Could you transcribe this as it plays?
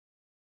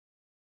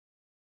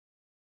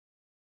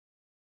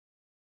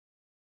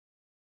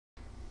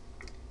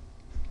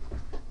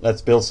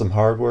Let's build some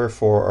hardware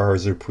for our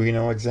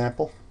ZPUino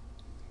example.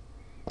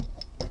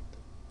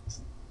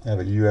 I have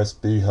a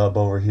USB hub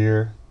over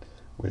here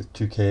with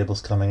two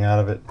cables coming out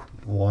of it.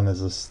 One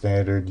is a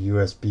standard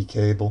USB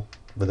cable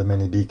with a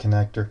mini B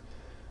connector.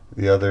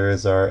 The other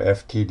is our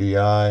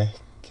FTDI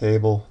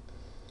cable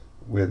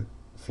with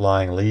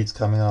flying leads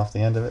coming off the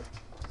end of it.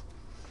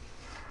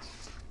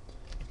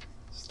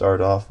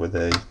 Start off with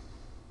a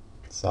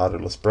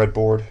solderless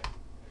breadboard.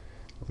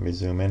 Let me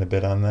zoom in a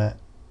bit on that.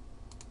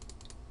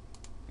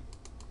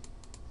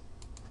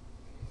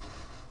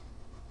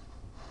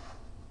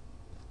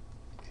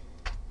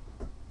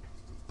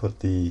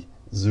 Put the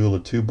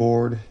XuLA2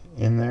 board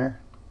in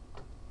there.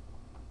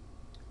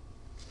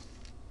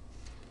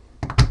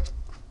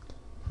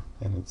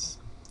 And it's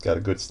got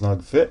a good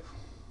snug fit.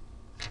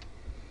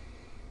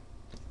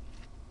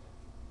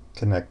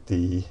 Connect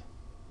the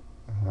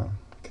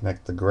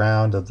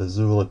ground of the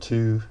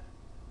XuLA2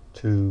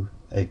 to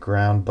a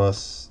ground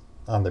bus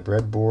on the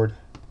breadboard.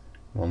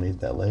 We'll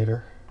need that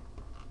later.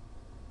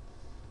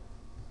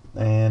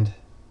 And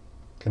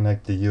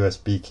connect the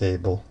USB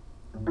cable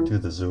to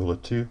the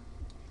XuLA2.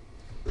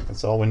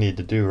 That's all we need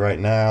to do right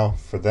now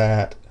for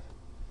that.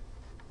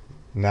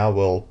 Now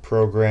we'll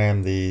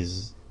program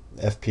these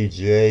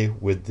FPGA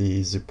with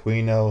the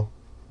ZPUino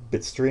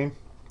bitstream.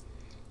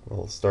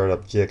 We'll start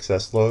up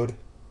GXS load,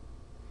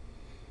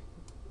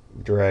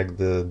 drag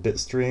the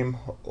bitstream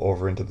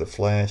over into the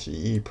flash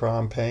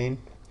EEPROM pane,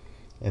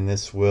 and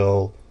this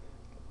will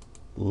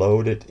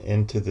load it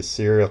into the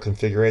serial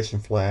configuration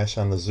flash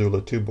on the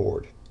XuLA2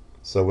 board.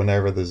 So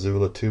whenever the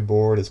XuLA2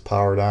 board is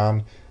powered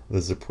on, the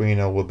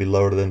ZPUino will be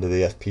loaded into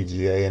the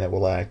FPGA and it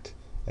will act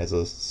as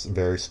a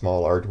very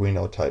small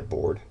Arduino type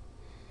board.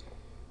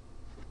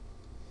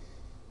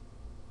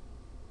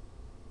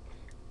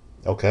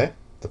 Okay,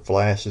 the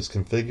flash is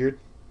configured,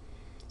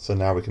 so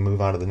now we can move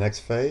on to the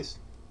next phase.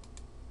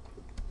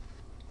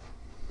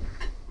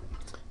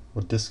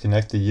 We'll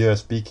disconnect the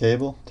USB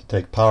cable to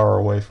take power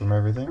away from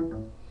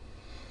everything,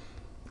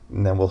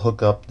 and then we'll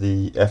hook up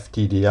the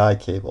FTDI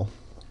cable.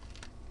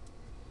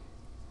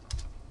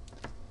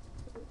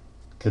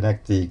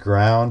 Connect the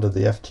ground of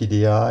the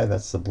FTDI,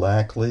 that's the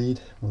black lead.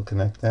 We'll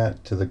connect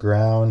that to the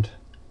ground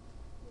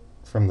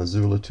from the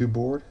XuLA2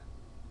 board.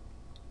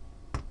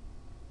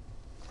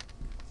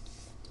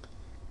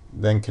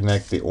 Then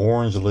connect the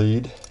orange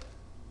lead,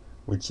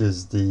 which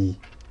is the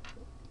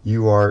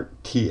UART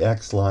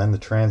TX line, the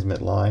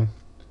transmit line.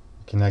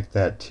 Connect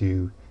that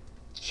to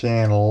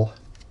channel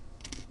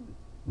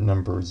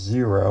number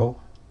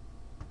 0.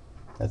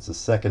 That's the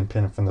second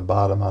pin from the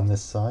bottom on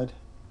this side.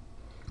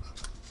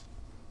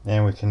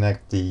 And we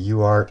connect the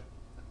UART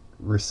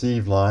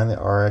receive line,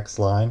 the RX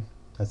line.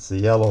 That's the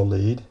yellow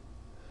lead.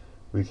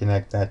 We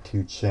connect that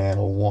to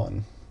channel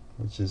 1,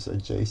 which is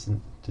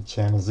adjacent to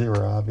channel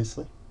 0,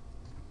 obviously.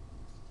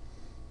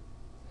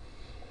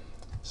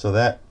 So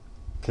that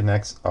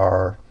connects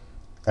our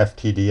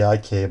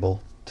FTDI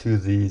cable to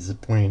the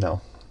ZPUino.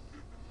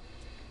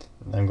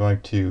 And I'm going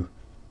to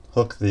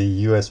hook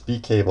the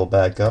USB cable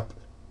back up.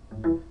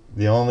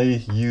 The only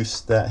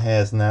use that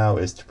has now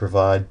is to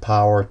provide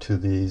power to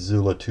the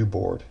XuLA2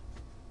 board.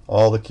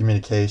 All the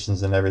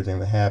communications and everything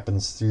that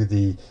happens through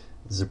the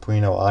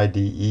ZPUino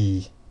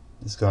IDE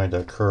is going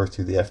to occur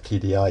through the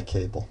FTDI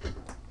cable.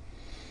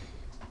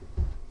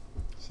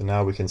 So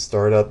now we can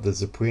start up the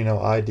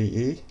ZPUino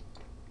IDE.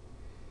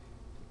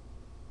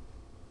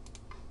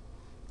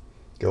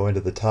 Go into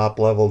the top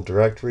level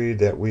directory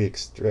that we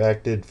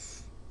extracted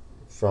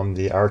from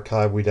the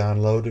archive we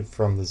downloaded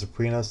from the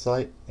ZPUino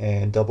site,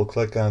 and double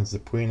click on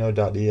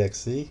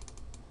ZPUino.exe,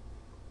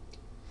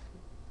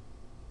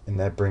 and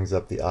that brings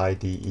up the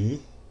IDE.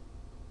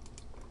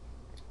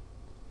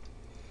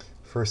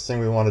 First thing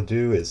we want to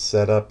do is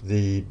set up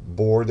the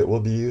board that we'll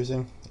be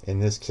using. In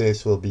this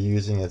case we'll be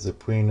using a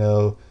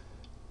ZPUino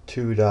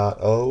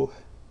 2.0,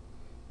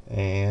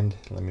 and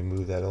let me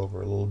move that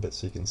over a little bit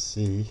so you can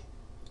see.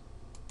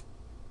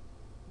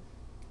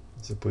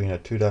 ZPUino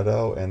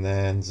 2.0, and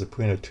then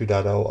ZPUino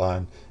 2.0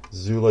 on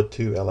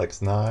XuLA2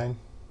 LX9.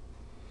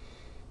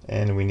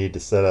 And we need to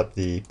set up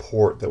the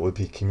port that we'll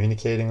be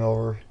communicating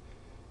over.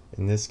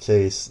 In this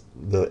case,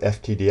 the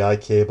FTDI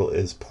cable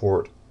is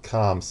port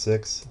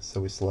COM6,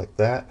 so we select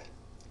that.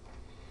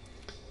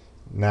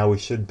 Now we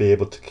should be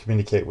able to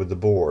communicate with the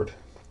board.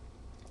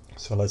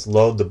 So let's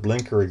load the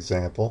blinker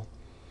example.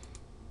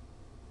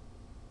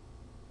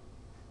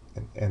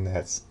 And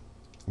that's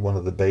one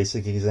of the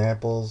basic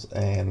examples,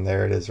 and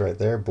there it is right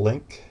there,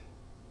 blink.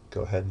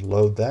 Go ahead and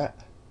load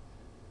that.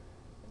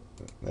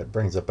 That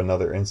brings up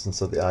another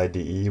instance of the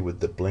IDE with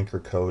the blinker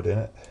code in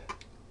it.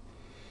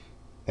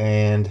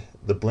 And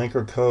the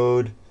blinker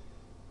code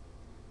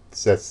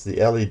sets the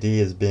LED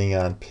as being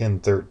on pin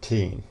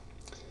 13.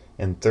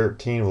 And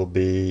 13 will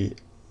be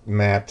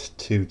mapped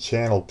to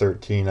channel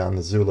 13 on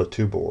the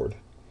XuLA2 board.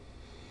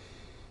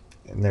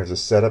 And there's a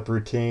setup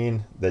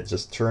routine that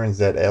just turns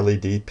that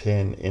LED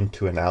pin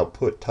into an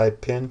output type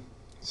pin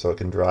so it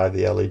can drive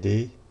the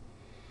LED.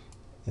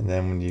 And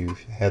then when you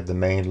have the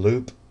main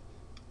loop,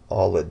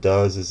 all it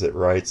does is it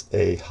writes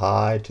a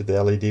high to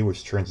the LED,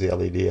 which turns the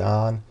LED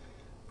on,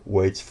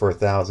 waits for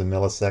 1,000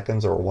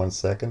 milliseconds or 1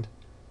 second,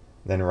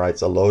 then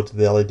writes a low to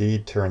the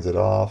LED, turns it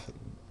off,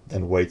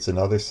 then waits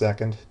another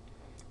second,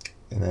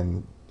 and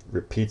then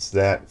repeats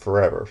that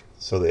forever.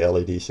 So the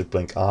LED should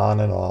blink on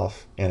and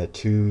off in a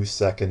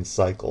 2-second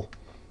cycle.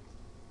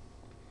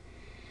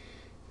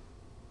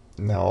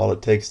 Now all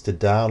it takes to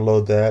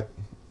download that,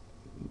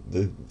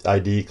 the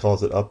IDE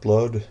calls it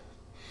upload,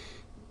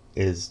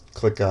 is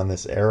click on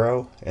this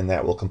arrow, and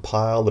that will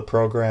compile the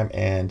program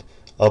and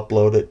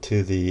upload it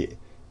to the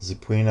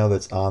ZPUino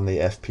that's on the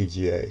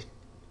FPGA.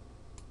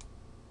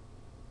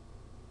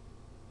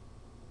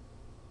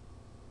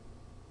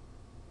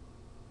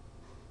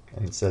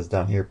 And it says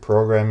down here,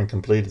 programming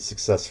completed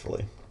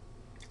successfully.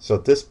 So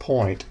at this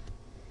point,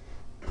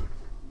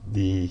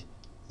 the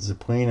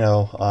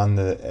ZPUino on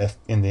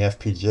in the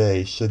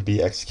FPGA should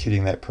be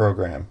executing that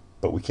program,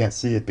 but we can't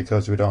see it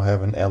because we don't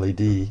have an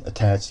LED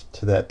attached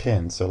to that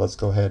pin. So let's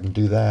go ahead and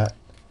do that.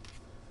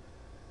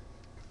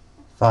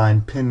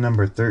 Find pin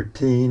number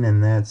 13,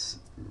 and that's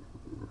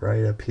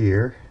right up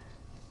here,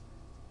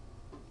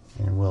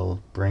 and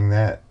we'll bring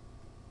that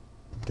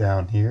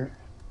down here.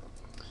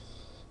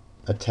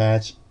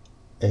 Attach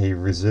a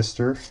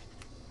resistor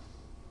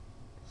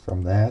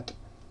from that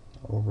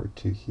over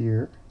to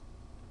here.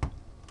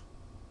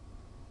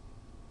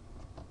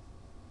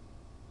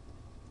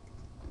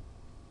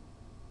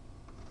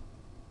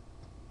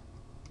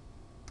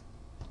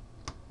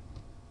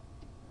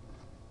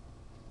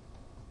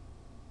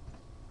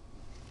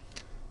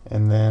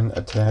 And then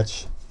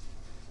attach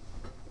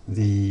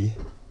the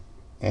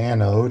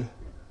anode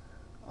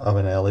of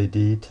an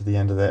LED to the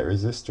end of that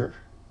resistor.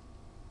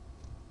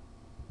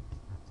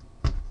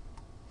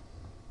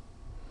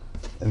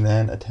 And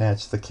then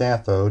attach the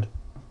cathode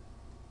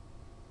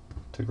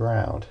to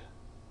ground.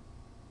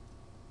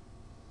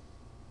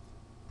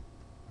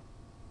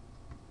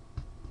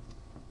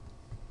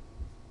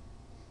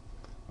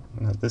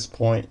 And at this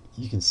point,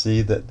 you can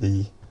see that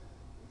the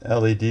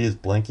LED is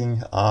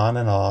blinking on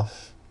and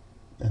off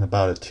in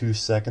about a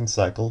 2-second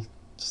cycle,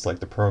 just like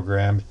the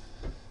program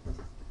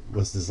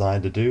was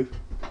designed to do.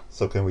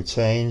 So can we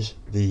change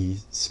the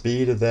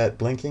speed of that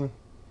blinking?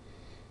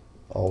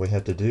 All we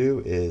have to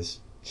do is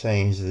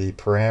change the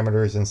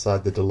parameters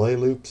inside the delay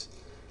loops.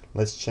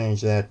 Let's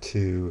change that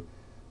to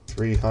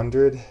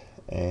 300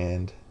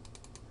 and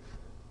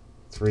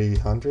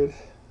 300.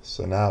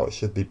 So now it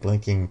should be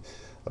blinking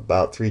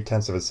about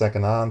 0.3 of a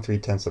second on,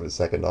 0.3 of a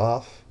second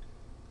off.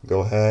 Go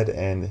ahead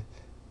and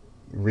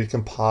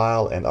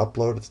recompile and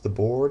upload it to the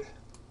board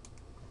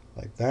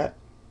like that.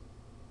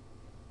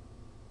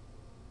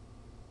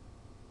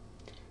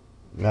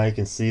 Now you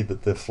can see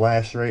that the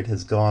flash rate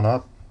has gone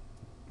up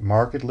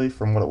markedly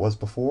from what it was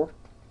before.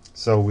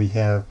 So we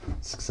have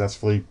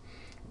successfully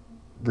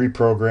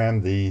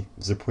reprogrammed the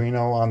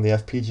ZPUino on the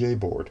FPGA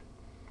board.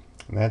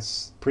 And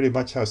that's pretty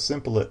much how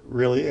simple it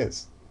really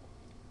is.